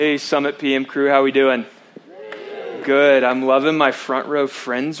Hey, Summit PM crew, how we doing? Good. I'm loving my front row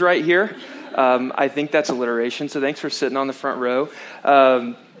friends right here. I think that's alliteration, so thanks for sitting on the front row.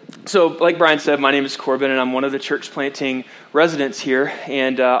 So like Brian said, my name is Corbin, and I'm one of the church planting residents here.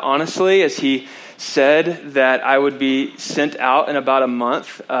 And honestly, as he said that I would be sent out in about a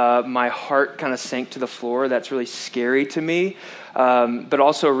month, my heart kind of sank to the floor. That's really scary to me, but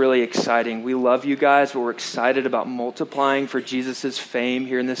also really exciting. We love you guys, but we're excited about multiplying for Jesus' fame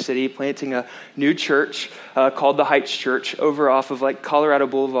here in the city, planting a new church called the Heights Church over off of like Colorado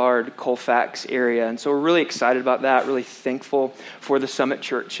Boulevard, Colfax area. And so we're really excited about that, really thankful for the Summit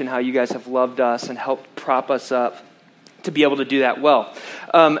Church and how you guys have loved us and helped prop us up to be able to do that well.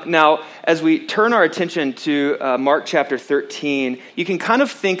 Now, as we turn our attention to Mark chapter 13, you can kind of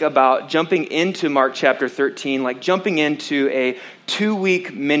think about jumping into Mark chapter 13, like jumping into a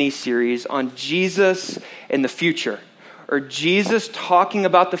 2-week mini-series on Jesus and the future, or Jesus talking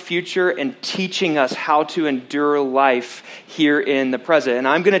about the future and teaching us how to endure life here in the present. And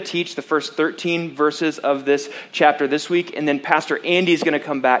I'm going to teach the first 13 verses of this chapter this week, and then Pastor Andy's going to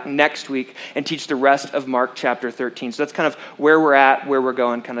come back next week and teach the rest of Mark chapter 13. So that's kind of where we're at, where we're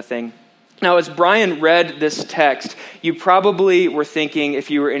going kind of thing. Now, as Brian read this text, you probably were thinking,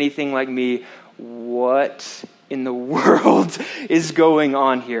 if you were anything like me, what in the world is going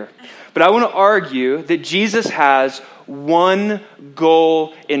on here? But I want to argue that Jesus has one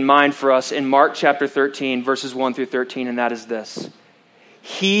goal in mind for us in Mark chapter 13, verses 1 through 13, and that is this.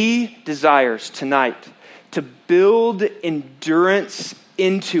 He desires tonight to build endurance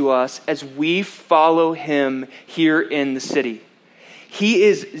into us as we follow him here in the city. He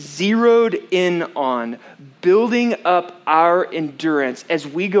is zeroed in on building up our endurance as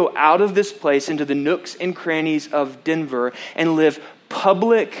we go out of this place into the nooks and crannies of Denver and live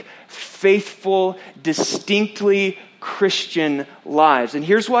public, faithful, distinctly Christian lives. And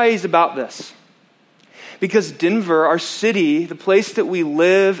here's why he's about this. Because Denver, our city, the place that we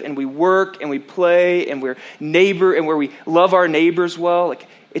live and we work and we play and we're neighbor and where we love our neighbors well, like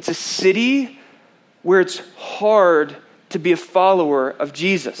it's a city where it's hard to be a follower of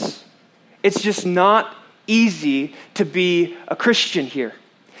Jesus. It's just not easy to be a Christian here.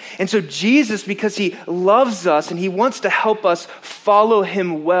 And so Jesus, because he loves us and he wants to help us follow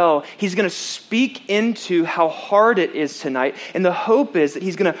him well, he's going to speak into how hard it is tonight. And the hope is that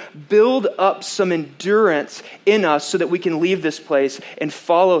he's going to build up some endurance in us so that we can leave this place and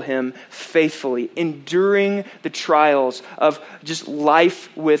follow him faithfully, enduring the trials of just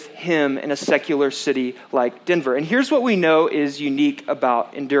life with him in a secular city like Denver. And here's what we know is unique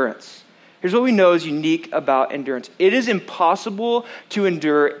about endurance. Here's what we know is unique about endurance. It is impossible to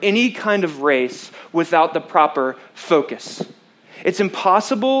endure any kind of race without the proper focus. It's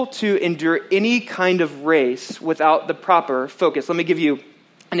impossible to endure any kind of race without the proper focus. Let me give you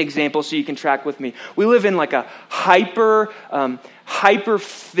an example so you can track with me. We live in like a hyper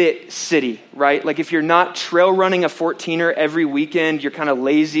fit city, right? Like if you're not trail running a 14er every weekend, you're kind of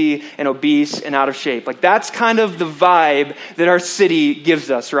lazy and obese and out of shape. Like that's kind of the vibe that our city gives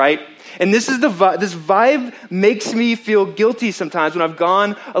us, right? And this vibe makes me feel guilty sometimes when I've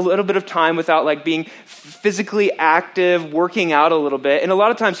gone a little bit of time without like being physically active, working out a little bit. And a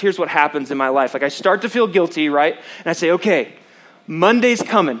lot of times here's what happens in my life. Like I start to feel guilty, right? And I say, okay, Monday's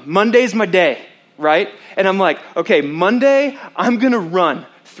coming. Monday's my day, right? And I'm like, okay, Monday, I'm going to run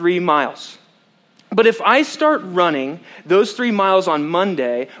 3 miles. But if I start running those 3 miles on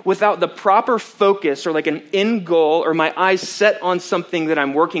Monday without the proper focus or like an end goal or my eyes set on something that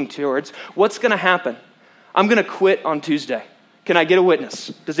I'm working towards, what's going to happen? I'm going to quit on Tuesday. Can I get a witness?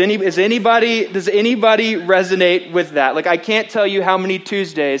 Does anybody resonate with that? Like I can't tell you how many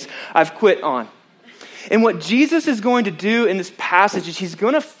Tuesdays I've quit on. And what Jesus is going to do in this passage is he's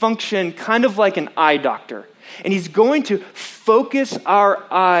going to function kind of like an eye doctor. And he's going to focus our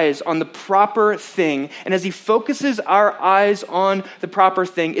eyes on the proper thing. And as he focuses our eyes on the proper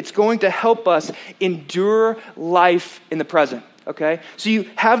thing, it's going to help us endure life in the present. Okay? So you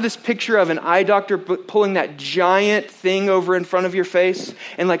have this picture of an eye doctor pulling that giant thing over in front of your face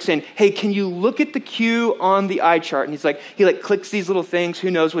and like saying, hey, can you look at the cue on the eye chart? And he clicks these little things. Who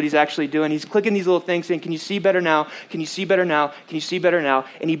knows what he's actually doing? He's clicking these little things saying, can you see better now? Can you see better now? Can you see better now?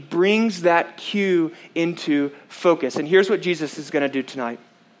 And he brings that cue into focus. And here's what Jesus is going to do tonight.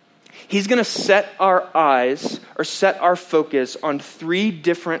 He's going to set our eyes or set our focus on 3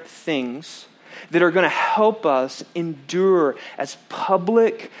 different things that are going to help us endure as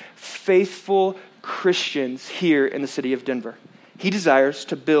public, faithful Christians here in the city of Denver. He desires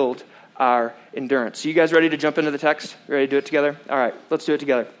to build our endurance. So you guys ready to jump into the text? Ready to do it together? All right, let's do it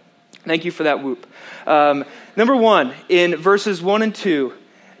together. Thank you for that whoop. Number 1, in verses 1 and 2,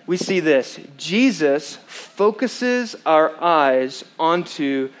 we see this. Jesus focuses our eyes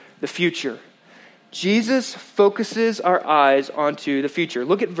onto the future. Jesus focuses our eyes onto the future.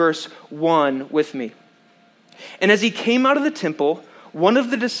 Look at verse 1 with me. And as he came out of the temple, one of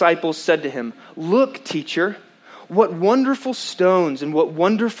the disciples said to him, "Look, teacher, what wonderful stones and what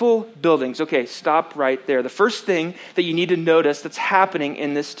wonderful buildings." Okay, stop right there. The first thing that you need to notice that's happening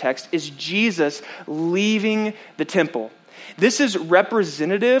in this text is Jesus leaving the temple. This is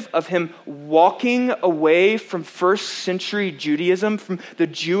representative of him walking away from first century Judaism, from the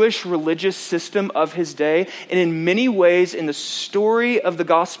Jewish religious system of his day. And in many ways, in the story of the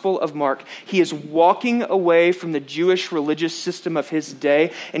Gospel of Mark, he is walking away from the Jewish religious system of his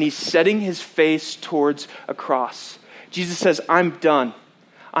day, and he's setting his face towards a cross. Jesus says, I'm done.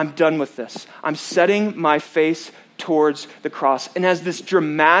 I'm done with this. I'm setting my face towards the cross. And as this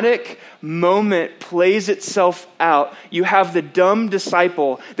dramatic moment plays itself out, you have the dumb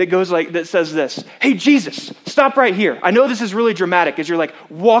disciple that says this, "Hey, Jesus, stop right here. I know this is really dramatic as you're like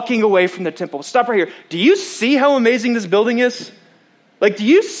walking away from the temple. Stop right here. Do you see how amazing this building is? Like, do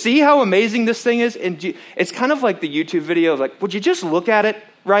you see how amazing this thing is?" And it's kind of like the YouTube video of like, would you just look at it,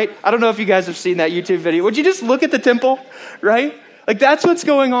 right? I don't know if you guys have seen that YouTube video. Would you just look at the temple, right? Like, that's what's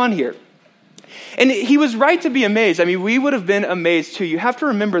going on here. And he was right to be amazed. I mean, we would have been amazed too. You have to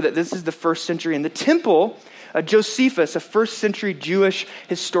remember that this is the first century. And the temple, Josephus, a first century Jewish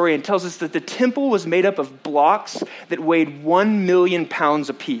historian, tells us that the temple was made up of blocks that weighed 1 million pounds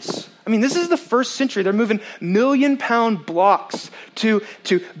apiece. I mean, this is the first century. They're moving 1 million pound blocks to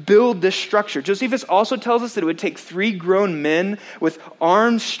build this structure. Josephus also tells us that it would take 3 grown men with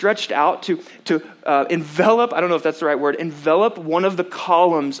arms stretched out to envelop, I don't know if that's the right word, envelop one of the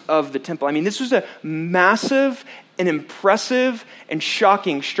columns of the temple. I mean, this was a massive and impressive and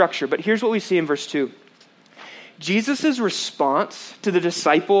shocking structure. But here's what we see in verse 2. Jesus' response to the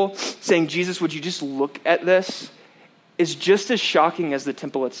disciple saying, "Jesus, would you just look at this?" is just as shocking as the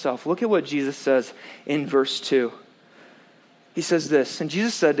temple itself. Look at what Jesus says in verse 2. He says this, "And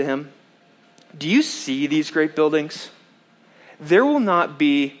Jesus said to him, 'Do you see these great buildings? There will not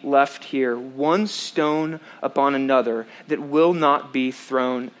be left here one stone upon another that will not be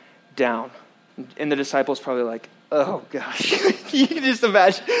thrown down.'" And the disciples probably like, "Oh gosh," you can just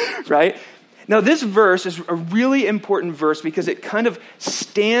imagine, right? Now, this verse is a really important verse because it kind of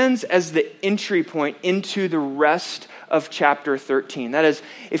stands as the entry point into the rest of chapter 13. That is,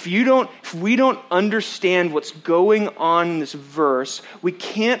 if we don't understand what's going on in this verse, we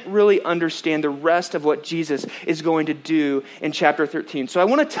can't really understand the rest of what Jesus is going to do in chapter 13. So I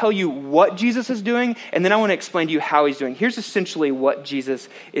want to tell you what Jesus is doing, and then I want to explain to you how he's doing. Here's essentially what Jesus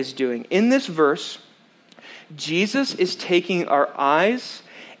is doing. In this verse, Jesus is taking our eyes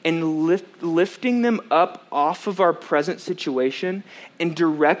and lifting them up off of our present situation and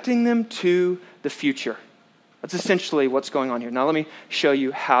directing them to the future. That's essentially what's going on here. Now let me show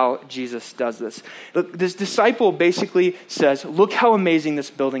you how Jesus does this. Look, this disciple basically says, "Look how amazing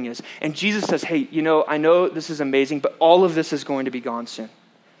this building is." And Jesus says, "Hey, I know this is amazing, but all of this is going to be gone soon."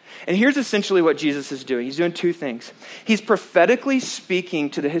 And here's essentially what Jesus is doing. He's doing 2 things. He's prophetically speaking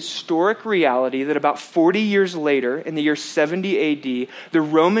to the historic reality that about 40 years later, in the year 70 AD, the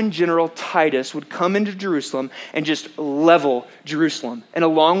Roman general Titus would come into Jerusalem and just level Jerusalem. And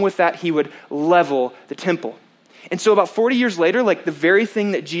along with that, he would level the temple. And so about 40 years later, like the very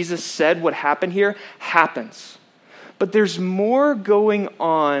thing that Jesus said would happen here happens. But there's more going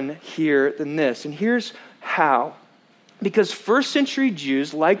on here than this. And here's how. Because first century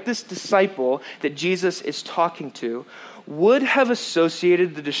Jews, like this disciple that Jesus is talking to, would have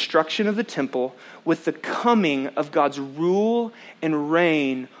associated the destruction of the temple with the coming of God's rule and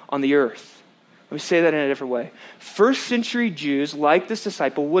reign on the earth. Let me say that in a different way. First century Jews, like this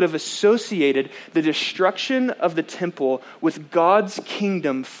disciple, would have associated the destruction of the temple with God's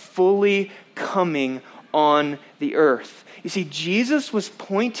kingdom fully coming on the earth. You see, Jesus was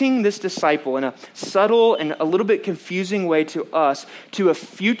pointing this disciple in a subtle and a little bit confusing way to us to a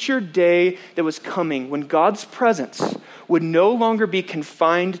future day that was coming when God's presence would no longer be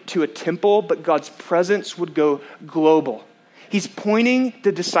confined to a temple, but God's presence would go global. He's pointing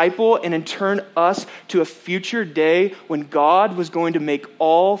the disciple and in turn us to a future day when God was going to make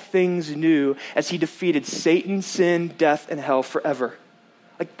all things new as he defeated Satan, sin, death, and hell forever.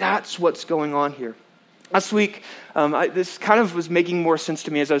 Like, that's what's going on here. Last week, this kind of was making more sense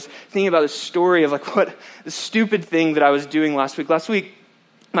to me as I was thinking about the story of like what the stupid thing that I was doing last week. Last week,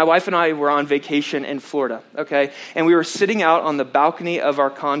 My wife and I were on vacation in Florida, okay? And we were sitting out on the balcony of our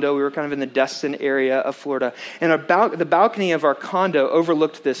condo. We were kind of in the Destin area of Florida. And the balcony of our condo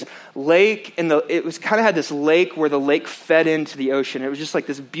overlooked this lake, and it was kind of had this lake where the lake fed into the ocean. It was just like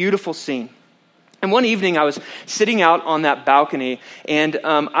this beautiful scene. And one evening I was sitting out on that balcony, and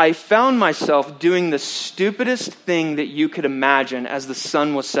I found myself doing the stupidest thing that you could imagine as the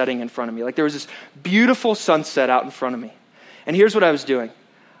sun was setting in front of me. Like there was this beautiful sunset out in front of me. And here's what I was doing.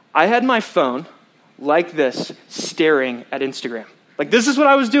 I had my phone like this, staring at Instagram. Like this is what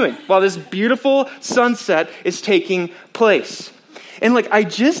I was doing while this beautiful sunset is taking place. And like I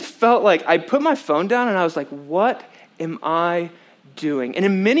just felt like I put my phone down and I was like, what am I doing? And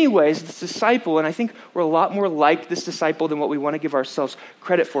in many ways, this disciple, and I think we're a lot more like this disciple than what we want to give ourselves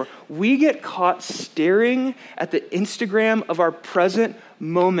credit for, we get caught staring at the Instagram of our present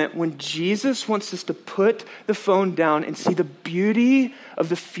moment when Jesus wants us to put the phone down and see the beauty of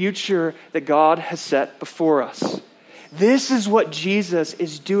the future that God has set before us. This is what Jesus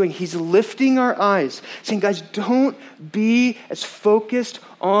is doing. He's lifting our eyes, saying, guys, don't be as focused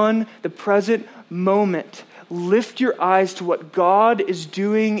on the present moment. Lift your eyes to what God is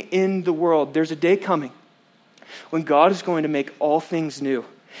doing in the world. There's a day coming when God is going to make all things new.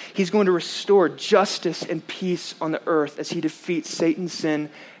 He's going to restore justice and peace on the earth as he defeats Satan, sin,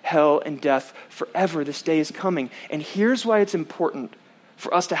 hell, and death forever. This day is coming. And here's why it's important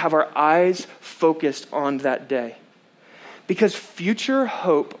for us to have our eyes focused on that day. Because future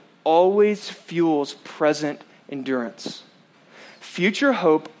hope always fuels present endurance. Future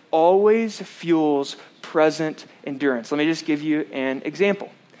hope always fuels present endurance. Let me just give you an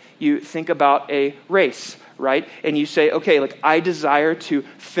example. You think about a race, right? And you say, okay, like I desire to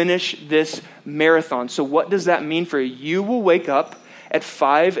finish this marathon. So what does that mean for you? You will wake up at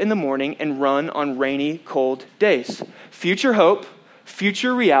 5 a.m. and run on rainy, cold days. Future hope,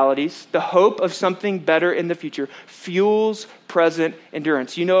 future realities, the hope of something better in the future fuels present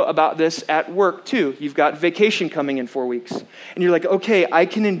endurance. You know about this at work too. You've got vacation coming in 4 weeks. And you're like, okay, I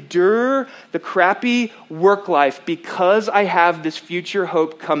can endure the crappy work life because I have this future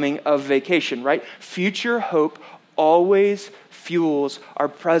hope coming of vacation, right? Future hope always fuels our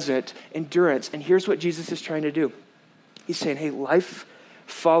present endurance. And here's what Jesus is trying to do. He's saying, hey, life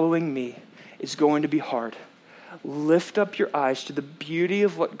following me is going to be hard. Lift up your eyes to the beauty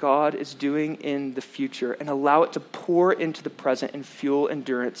of what God is doing in the future and allow it to pour into the present and fuel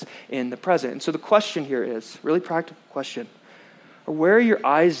endurance in the present. And so the question here is, really practical question, where are your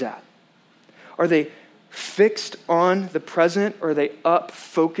eyes at? Are they fixed on the present or are they up,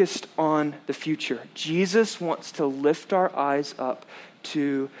 focused on the future? Jesus wants to lift our eyes up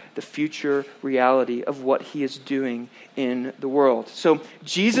to the future reality of what he is doing in the world. So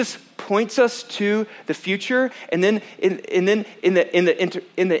Jesus points us to the future, and then in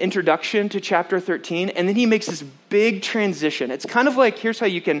the introduction to chapter 13, and then he makes this big transition. It's kind of like, here's how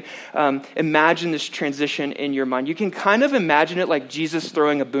you can imagine this transition in your mind. You can kind of imagine it like Jesus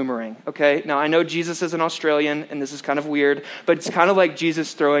throwing a boomerang, okay? Now, I know Jesus is an Australian, and this is kind of weird, but it's kind of like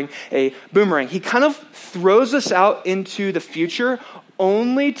Jesus throwing a boomerang. He kind of throws us out into the future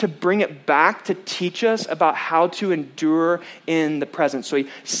only to bring it back to teach us about how to endure in the present. So he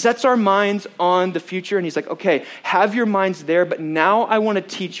sets our minds on the future, and he's like, okay, have your minds there, but now I want to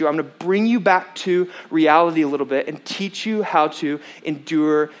teach you. I'm going to bring you back to reality a little bit and teach you how to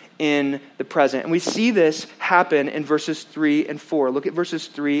endure in the present. And we see this happen in verses 3 and 4. Look at verses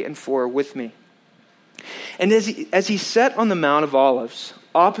 3 and 4 with me. And as he sat on the Mount of Olives,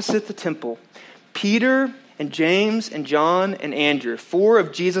 opposite the temple, Peter and James and John and Andrew, 4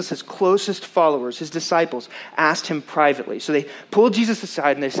 of Jesus' closest followers, his disciples, asked him privately. So they pull Jesus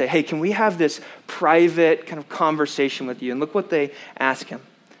aside and they say, hey, can we have this private kind of conversation with you? And look what they ask him.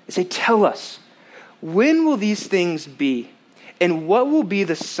 They say, tell us, when will these things be? And what will be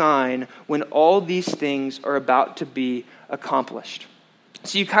the sign when all these things are about to be accomplished?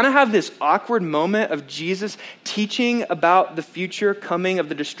 So you kind of have this awkward moment of Jesus teaching about the future coming, of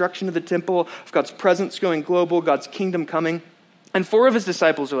the destruction of the temple, of God's presence going global, God's kingdom coming. And 4 of his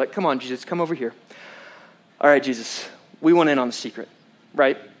disciples are like, come on, Jesus, come over here. All right, Jesus, we want in on the secret,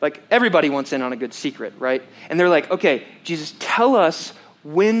 right? Like everybody wants in on a good secret, right? And they're like, okay, Jesus, tell us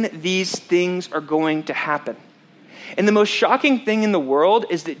when these things are going to happen. And the most shocking thing in the world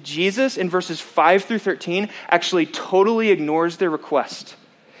is that Jesus, in verses 5 through 13, actually totally ignores their request.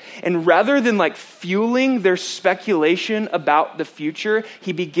 And rather than like fueling their speculation about the future,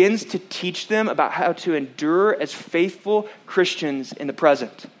 he begins to teach them about how to endure as faithful Christians in the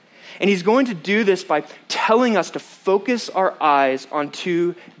present. And he's going to do this by telling us to focus our eyes on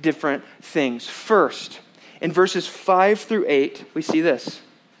 2 different things. First, in verses 5 through 8, we see this.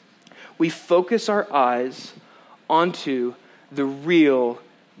 we focus our eyes onto the real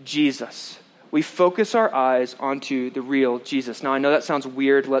Jesus. We focus our eyes onto the real Jesus. Now, I know that sounds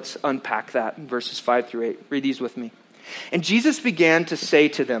weird. Let's unpack that in verses 5 through 8. Read these with me. And Jesus began to say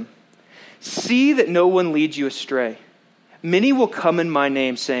to them, "See that no one leads you astray. Many will come in my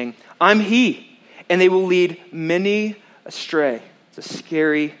name saying, 'I'm he,' and they will lead many astray." It's a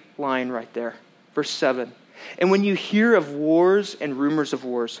scary line right there. Verse 7. "And when you hear of wars and rumors of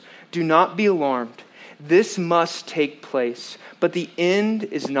wars, do not be alarmed. This must take place, but the end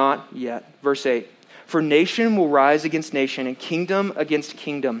is not yet." Verse 8. "For nation will rise against nation and kingdom against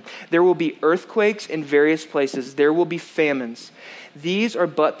kingdom. There will be earthquakes in various places. There will be famines. These are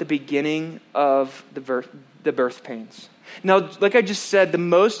but the beginning of the birth pains." Now, like I just said, the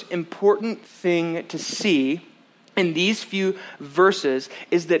most important thing to see in these few verses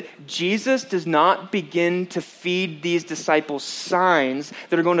is that Jesus does not begin to feed these disciples signs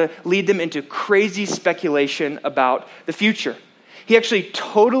that are going to lead them into crazy speculation about the future. He actually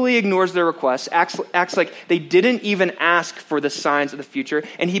totally ignores their requests, acts like they didn't even ask for the signs of the future,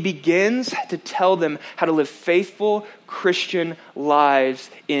 and he begins to tell them how to live faithful Christian lives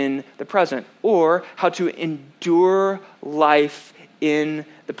in the present, or how to endure life in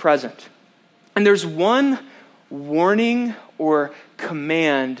the present. And there's one warning or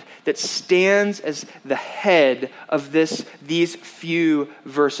command that stands as the head of these few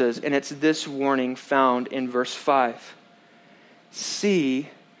verses, and it's this warning found in verse 5. "See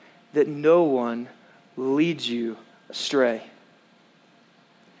that no one leads you astray."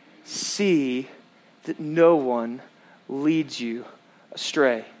 See that no one leads you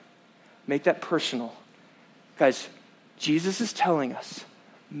astray. Make that personal. Guys, Jesus is telling us,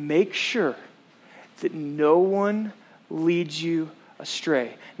 make sure that no one leads you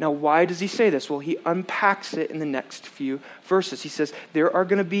astray. Now, why does he say this? Well, he unpacks it in the next few verses. He says there are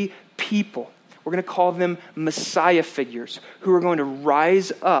going to be people, we're going to call them Messiah figures, who are going to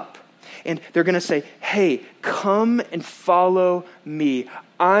rise up, and they're going to say, "Hey, come and follow me.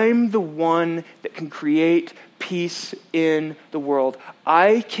 I'm the one that can create peace in the world.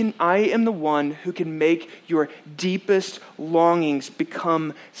 I am the one who can make your deepest longings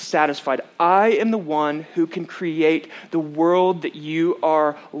become satisfied. I am the one who can create the world that you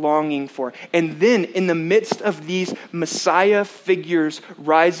are longing for." And then in the midst of these Messiah figures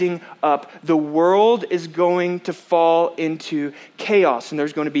rising up, the world is going to fall into chaos. And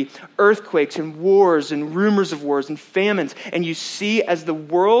there's going to be earthquakes and wars and rumors of wars and famines. And you see, as the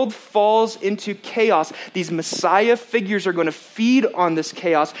world falls into chaos, these Messiah figures are going to feed on this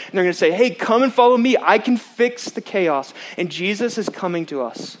chaos, and they're going to say, "Hey, come and follow me. I can fix the chaos." And Jesus is coming to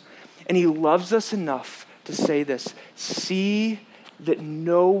us, and he loves us enough to say this: "See that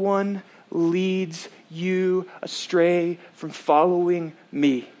no one leads you astray from following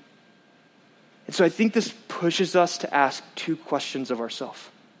me." And so I think this pushes us to ask two questions of ourselves.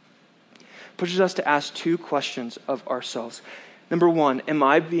 Number one, am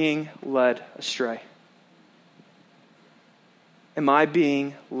I being led astray? Am I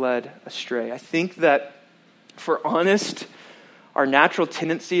being led astray? I think that, if we're honest, our natural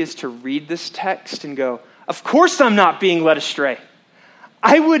tendency is to read this text and go, "Of course I'm not being led astray.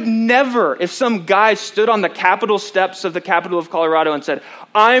 I would never," if some guy stood on the Capitol steps of the capital of Colorado and said,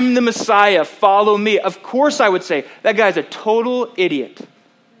 "I'm the Messiah, follow me," of course I would say, "That guy's a total idiot."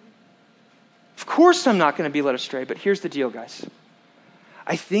 Of course I'm not going to be led astray, but here's the deal, guys.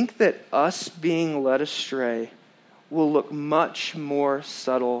 I think that us being led astray will look much more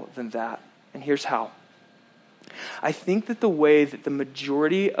subtle than that. And here's how. I think that the way that the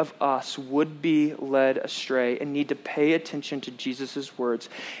majority of us would be led astray and need to pay attention to Jesus' words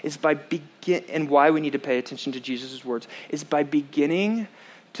is and why we need to pay attention to Jesus' words is by beginning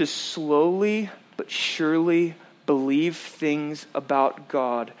to slowly but surely believe things about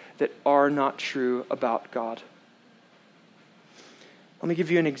God that are not true about God. Let me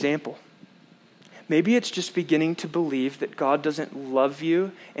give you an example. Maybe it's just beginning to believe that God doesn't love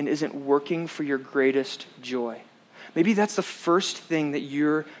you and isn't working for your greatest joy. Maybe that's the first thing that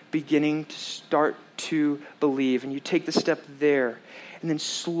you're beginning to start to believe, and you take the step there. And then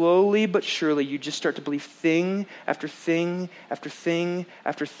slowly but surely, you just start to believe thing after thing after thing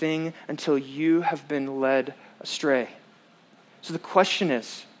after thing until you have been led astray. So the question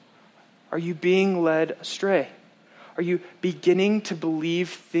is, are you being led astray? Are you beginning to believe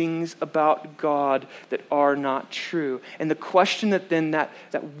things about God that are not true? And the question that then that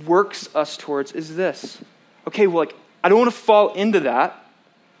works us towards is this. Okay, well, I don't want to fall into that.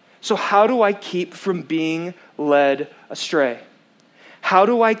 So how do I keep from being led astray? How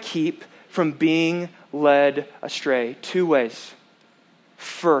do I keep from being led astray? Two ways.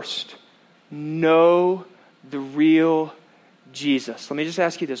 First, know the real Jesus. Let me just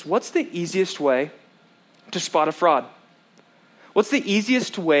ask you this. What's the easiest way to spot a fraud? What's the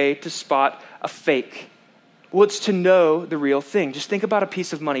easiest way to spot a fake? Well, it's to know the real thing. Just think about a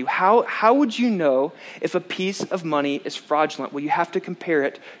piece of money. How would you know if a piece of money is fraudulent? Well, you have to compare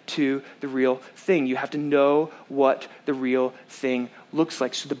it to the real thing. You have to know what the real thing looks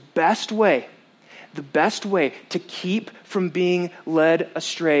like. So the best way to keep from being led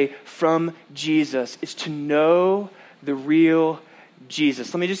astray from Jesus is to know the real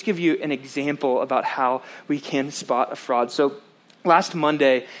Jesus. Let me just give you an example about how we can spot a fraud. So last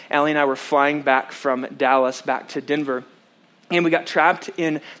Monday, Allie and I were flying back from Dallas back to Denver, and we got trapped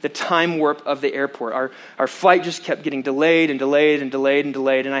in the time warp of the airport. Our flight just kept getting delayed, and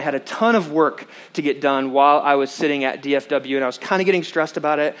I had a ton of work to get done while I was sitting at DFW, and I was kind of getting stressed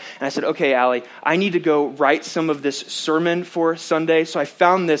about it. And I said, okay, Allie, I need to go write some of this sermon for Sunday. So I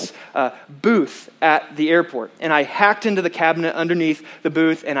found this booth at the airport, and I hacked into the cabinet underneath the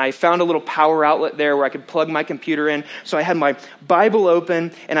booth, and I found a little power outlet there where I could plug my computer in. So I had my Bible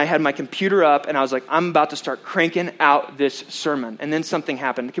open, and I had my computer up, and I was like, I'm about to start cranking out this sermon. And then something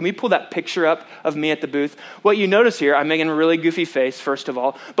happened. Can we pull that picture up of me at the booth? What you notice here, I'm making a really goofy face, first of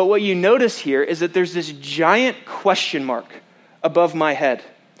all, but what you notice here is that there's this giant question mark above my head.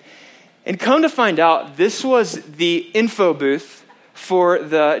 And come to find out, this was the info booth for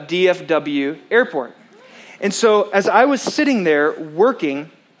the DFW airport. And so as I was sitting there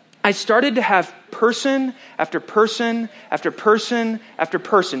working, I started to have person after person after person after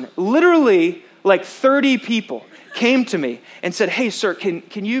person, literally like 30 people came to me and said, hey, sir,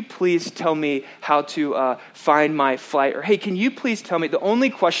 can you please tell me how to find my flight? Or, hey, can you please tell me? The only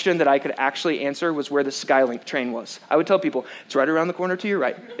question that I could actually answer was where the Skylink train was. I would tell people, it's right around the corner to your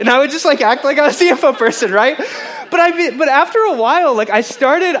right. And I would just act like I was a CFO person, right? But after a while, I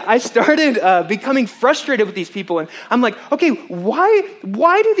started becoming frustrated with these people. And I'm like, okay,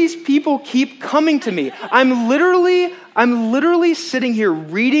 why do these people keep coming to me? I'm literally sitting here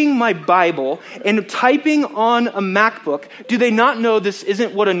reading my Bible and typing on a MacBook. Do they not know this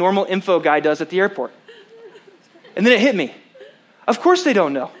isn't what a normal info guy does at the airport? And then it hit me. Of course they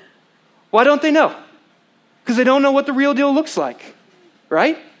don't know. Why don't they know? Because they don't know what the real deal looks like,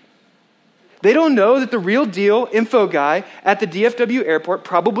 right? They don't know that the real deal info guy at the DFW airport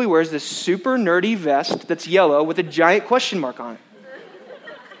probably wears this super nerdy vest that's yellow with a giant question mark on it.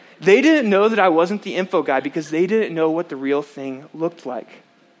 They didn't know that I wasn't the info guy because they didn't know what the real thing looked like.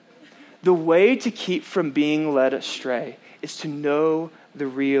 The way to keep from being led astray is to know the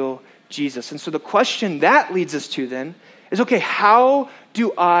real Jesus. And so the question that leads us to then is, okay, how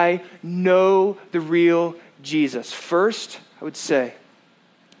do I know the real Jesus? First, I would say,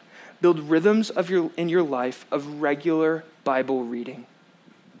 build rhythms in your life of regular Bible reading.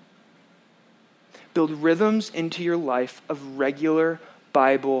 Build rhythms into your life of regular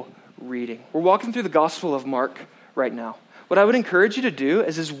Bible reading. We're walking through the Gospel of Mark right now. What I would encourage you to do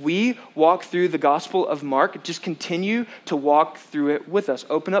is as we walk through the Gospel of Mark, just continue to walk through it with us.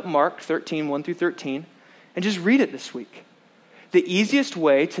 Open up Mark 13, 1 through 13, and just read it this week. The easiest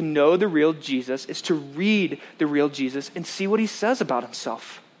way to know the real Jesus is to read the real Jesus and see what he says about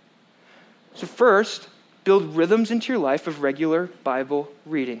himself. So first, build rhythms into your life of regular Bible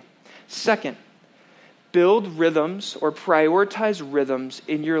reading. Second, build rhythms or prioritize rhythms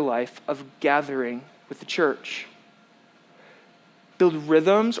in your life of gathering with the church. Build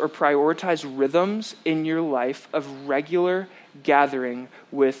rhythms or prioritize rhythms in your life of regular gathering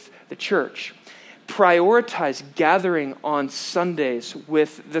with the church. Prioritize gathering on Sundays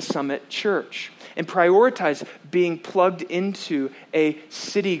with the Summit Church. And prioritize being plugged into a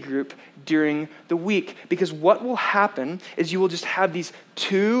city group during the week. Because what will happen is you will just have these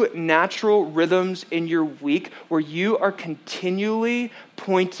two natural rhythms in your week where you are continually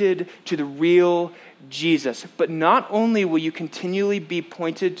pointed to the real Jesus. But not only will you continually be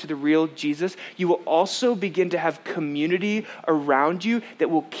pointed to the real Jesus, you will also begin to have community around you that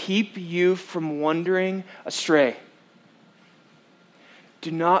will keep you from wandering astray. Do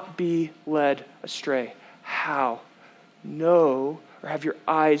not be led astray. How? Know or have your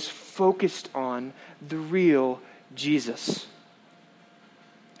eyes focused on the real Jesus.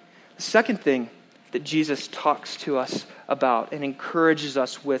 The second thing that Jesus talks to us about and encourages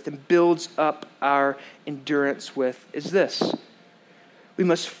us with and builds up our endurance with is this. We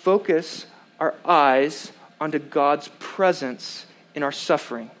must focus our eyes onto God's presence in our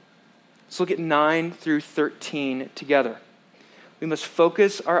suffering. Let's look at 9 through 13 together. We must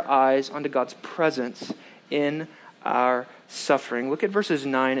focus our eyes onto God's presence in our suffering. Look at verses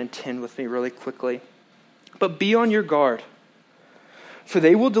 9 and 10 with me really quickly. But be on your guard. For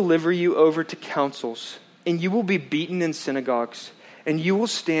they will deliver you over to councils, and you will be beaten in synagogues, and you will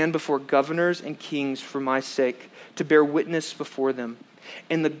stand before governors and kings for my sake, to bear witness before them.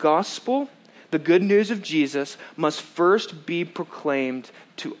 And the gospel, the good news of Jesus, must first be proclaimed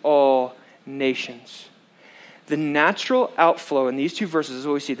to all nations. The natural outflow in these two verses is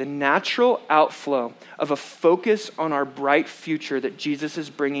what we see. The natural outflow of a focus on our bright future that Jesus is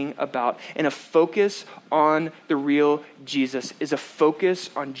bringing about and a focus on the real Jesus is a focus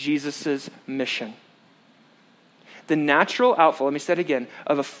on Jesus' mission. The natural outflow, let me say it again,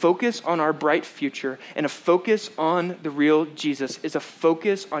 of a focus on our bright future and a focus on the real Jesus is a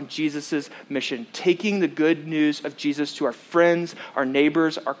focus on Jesus' mission, taking the good news of Jesus to our friends, our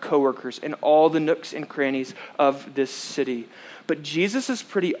neighbors, our coworkers, and all the nooks and crannies of this city. But Jesus is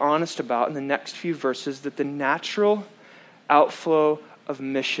pretty honest about, in the next few verses, that the natural outflow of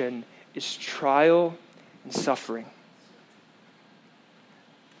mission is trial and suffering.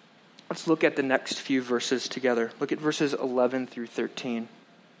 Let's look at the next few verses together. Look at verses 11 through 13.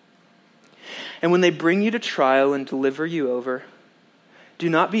 And when they bring you to trial and deliver you over, do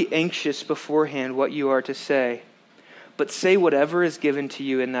not be anxious beforehand what you are to say, but say whatever is given to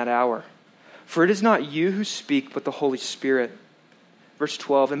you in that hour. For it is not you who speak, but the Holy Spirit. Verse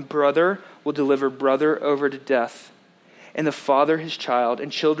 12, and brother will deliver brother over to death, and the father his child, and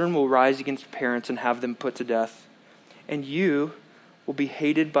children will rise against parents and have them put to death. And you will be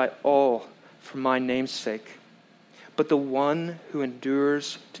hated by all for my name's sake. But the one who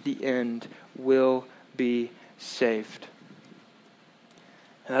endures to the end will be saved.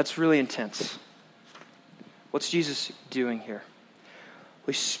 And that's really intense. What's Jesus doing here?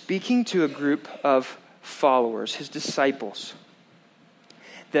 Well, he's speaking to a group of followers, his disciples,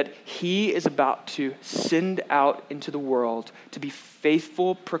 that he is about to send out into the world to be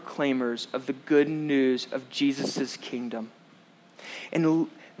faithful proclaimers of the good news of Jesus' kingdom. And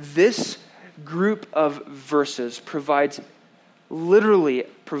this group of verses literally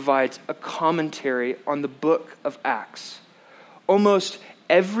provides a commentary on the book of Acts. Almost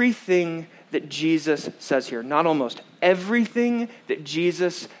everything that Jesus says here, not almost, everything that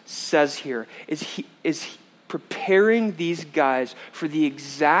Jesus says here is preparing these guys for the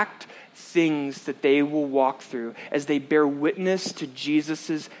exact things that they will walk through as they bear witness to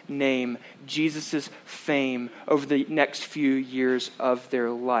Jesus' name, Jesus' fame over the next few years of their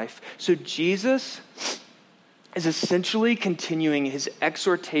life. So Jesus is essentially continuing his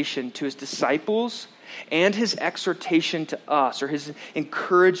exhortation to his disciples and his exhortation to us, or his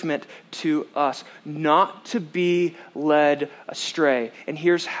encouragement to us, not to be led astray. And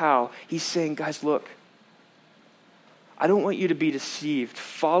here's how. He's saying, guys, look, I don't want you to be deceived.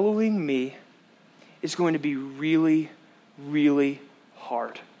 Following me is going to be really, really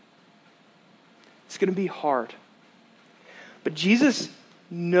hard. It's going to be hard. But Jesus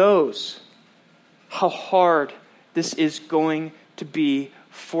knows how hard this is going to be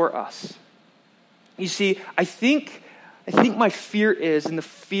for us. You see, I think my fear is, and the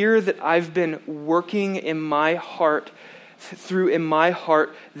fear that I've been working in my heart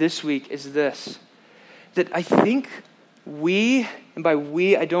this week is this, that I think we, and by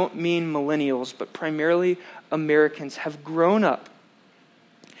we I don't mean millennials, but primarily Americans, have grown up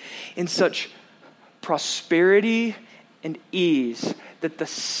in such prosperity and ease that the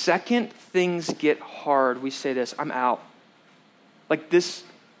second things get hard, we say this, I'm out. Like this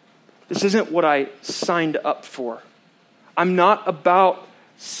isn't what I signed up for. I'm not about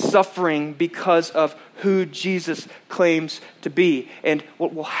suffering because of who Jesus claims to be. And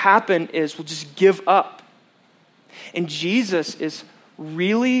what will happen is we'll just give up. And Jesus is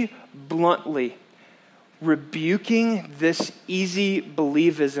really bluntly rebuking this easy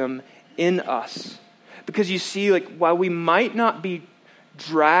believism in us. Because you see, while we might not be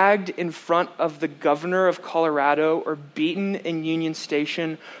dragged in front of the governor of Colorado or beaten in Union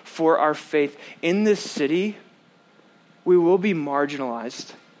Station for our faith, in this city, we will be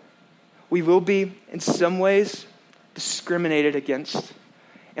marginalized. We will be, in some ways, discriminated against.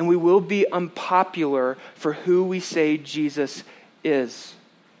 And we will be unpopular for who we say Jesus is.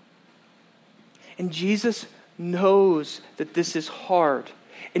 And Jesus knows that this is hard.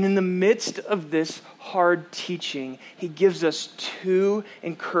 And in the midst of this hard teaching, he gives us two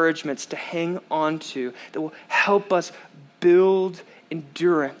encouragements to hang on to that will help us build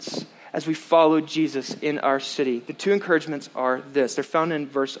endurance as we follow Jesus in our city. The two encouragements are this. They're found in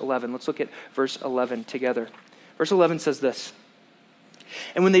verse 11. Let's look at verse 11 together. Verse 11 says this,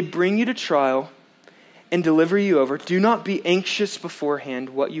 and when they bring you to trial and deliver you over, do not be anxious beforehand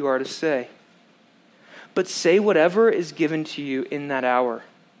what you are to say, but say whatever is given to you in that hour.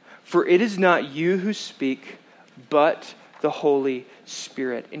 For it is not you who speak, but the Holy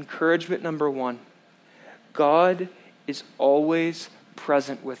Spirit. Encouragement number 1, God is always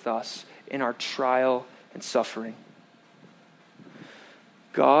present with us in our trial and suffering.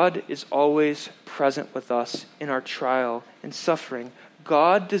 God is always present with us in our trial and suffering.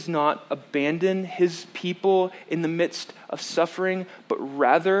 God does not abandon his people in the midst of suffering, but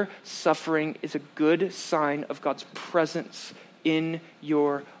rather suffering is a good sign of God's presence in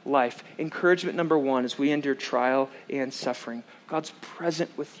your life. Encouragement number 1 as we endure trial and suffering. God's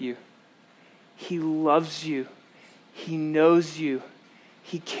present with you. He loves you. He knows you.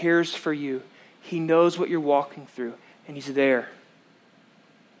 He cares for you. He knows what you're walking through, and he's there.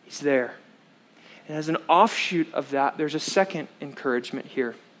 He's there. And as an offshoot of that, there's a second encouragement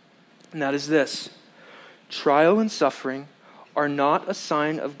here, and that is this. Trial and suffering are not a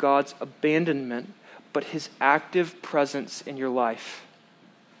sign of God's abandonment, but his active presence in your life.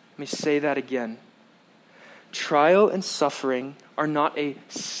 Let me say that again. Trial and suffering are not a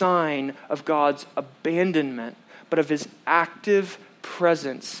sign of God's abandonment, but of his active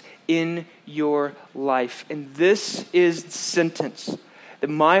presence in your life. And this is the sentence that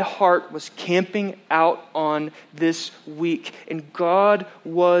my heart was camping out on this week. And God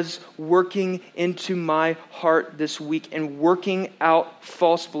was working into my heart this week and working out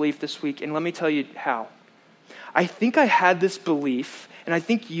false belief this week. And let me tell you how. I think I had this belief, and I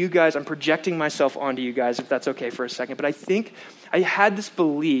think you guys, I'm projecting myself onto you guys if that's okay for a second, but I think I had this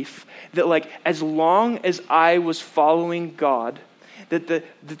belief that like as long as I was following God, that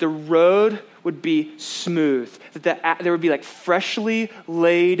the road would be smooth, that there would be like freshly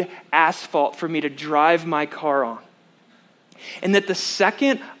laid asphalt for me to drive my car on. And that the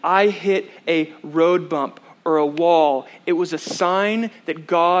second I hit a road bump or a wall, it was a sign that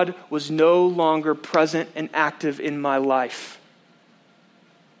God was no longer present and active in my life.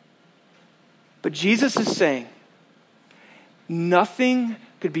 But Jesus is saying, nothing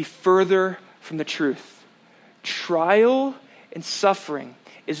could be further from the truth. Trial and suffering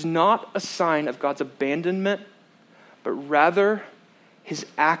is not a sign of God's abandonment, but rather his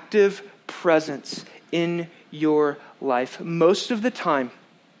active presence in your life. Most of the time,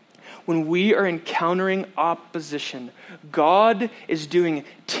 when we are encountering opposition, God is doing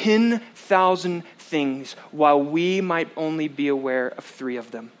 10,000 things while we might only be aware of 3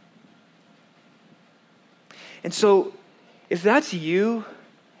 of them. And so, if that's you,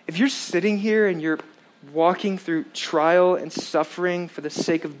 if you're sitting here and you're walking through trial and suffering for the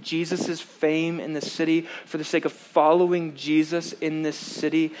sake of Jesus' fame in the city, for the sake of following Jesus in this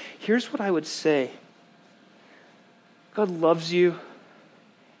city, here's what I would say. God loves you,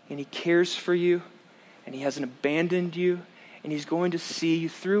 and he cares for you, and he hasn't abandoned you, and he's going to see you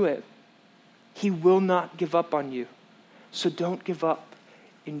through it. He will not give up on you. So don't give up.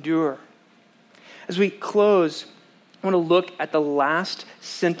 Endure. As we close, I want to look at the last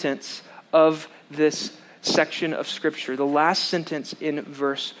sentence of this section of Scripture. The last sentence in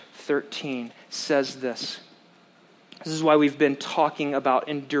verse 13 says this. This is why we've been talking about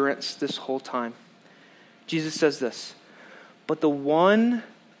endurance this whole time. Jesus says this, "But the one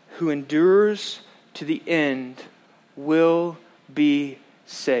who endures to the end will be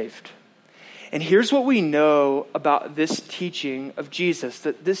saved." And here's what we know about this teaching of Jesus,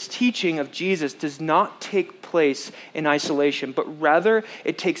 that this teaching of Jesus does not take place in isolation, but rather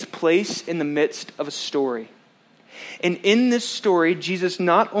it takes place in the midst of a story. And in this story, Jesus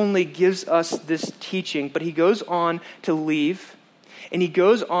not only gives us this teaching, but he goes on to leave, and he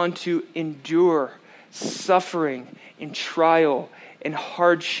goes on to endure suffering and trial and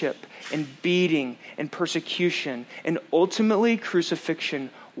hardship and beating and persecution and ultimately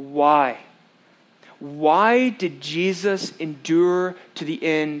crucifixion. Why? Why did Jesus endure to the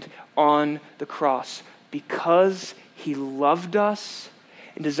end on the cross? Because he loved us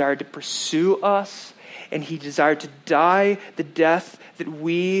and desired to pursue us, and he desired to die the death that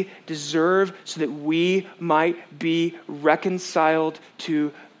we deserve so that we might be reconciled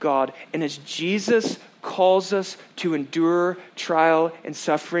to God. And as Jesus calls us to endure trial and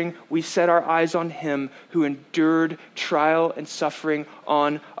suffering, we set our eyes on him who endured trial and suffering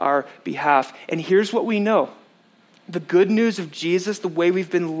on our behalf. And here's what we know. The good news of Jesus, the way we've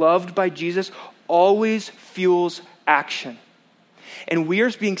been loved by Jesus, always fuels action. And we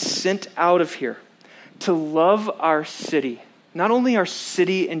are being sent out of here to love our city. Not only our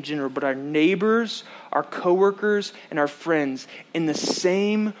city in general, but our neighbors, our coworkers, and our friends in the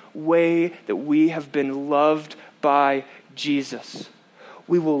same way that we have been loved by Jesus.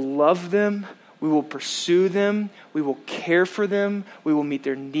 We will love them. We will pursue them. We will care for them. We will meet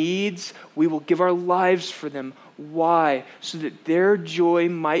their needs. We will give our lives for them. Why? So that their joy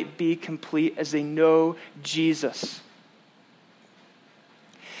might be complete as they know Jesus.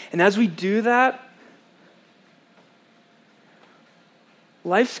 And as we do that,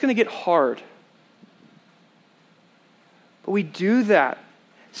 life's going to get hard. But we do that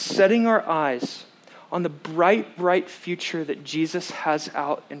setting our eyes on the bright, bright future that Jesus has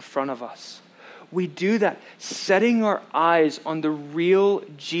out in front of us. We do that setting our eyes on the real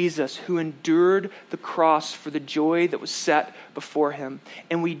Jesus who endured the cross for the joy that was set before him.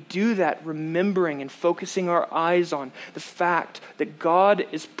 And we do that remembering and focusing our eyes on the fact that God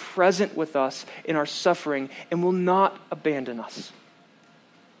is present with us in our suffering and will not abandon us.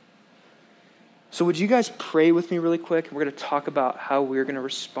 So would you guys pray with me really quick? We're going to talk about how we're going to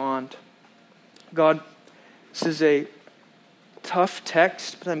respond. God, this is a tough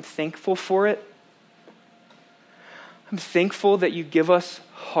text, but I'm thankful for it. I'm thankful that you give us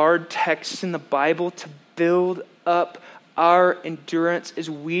hard texts in the Bible to build up our endurance as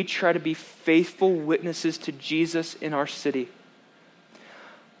we try to be faithful witnesses to Jesus in our city.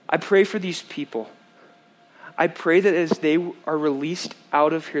 I pray for these people. I pray that as they are released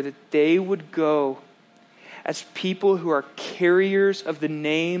out of here, that they would go as people who are carriers of the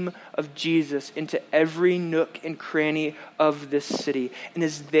name of Jesus into every nook and cranny of this city. And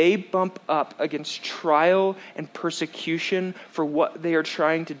as they bump up against trial and persecution for what they are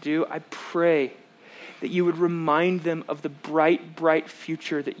trying to do, I pray that you would remind them of the bright, bright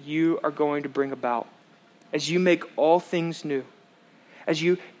future that you are going to bring about. As you make all things new, as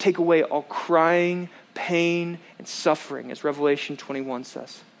you take away all crying, pain, and suffering, as Revelation 21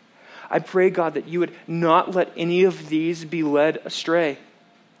 says. I pray, God, that you would not let any of these be led astray,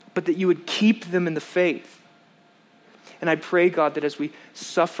 but that you would keep them in the faith. And I pray, God, that as we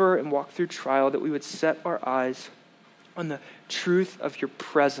suffer and walk through trial, that we would set our eyes on the truth of your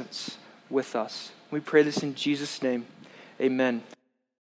presence with us. We pray this in Jesus' name. Amen.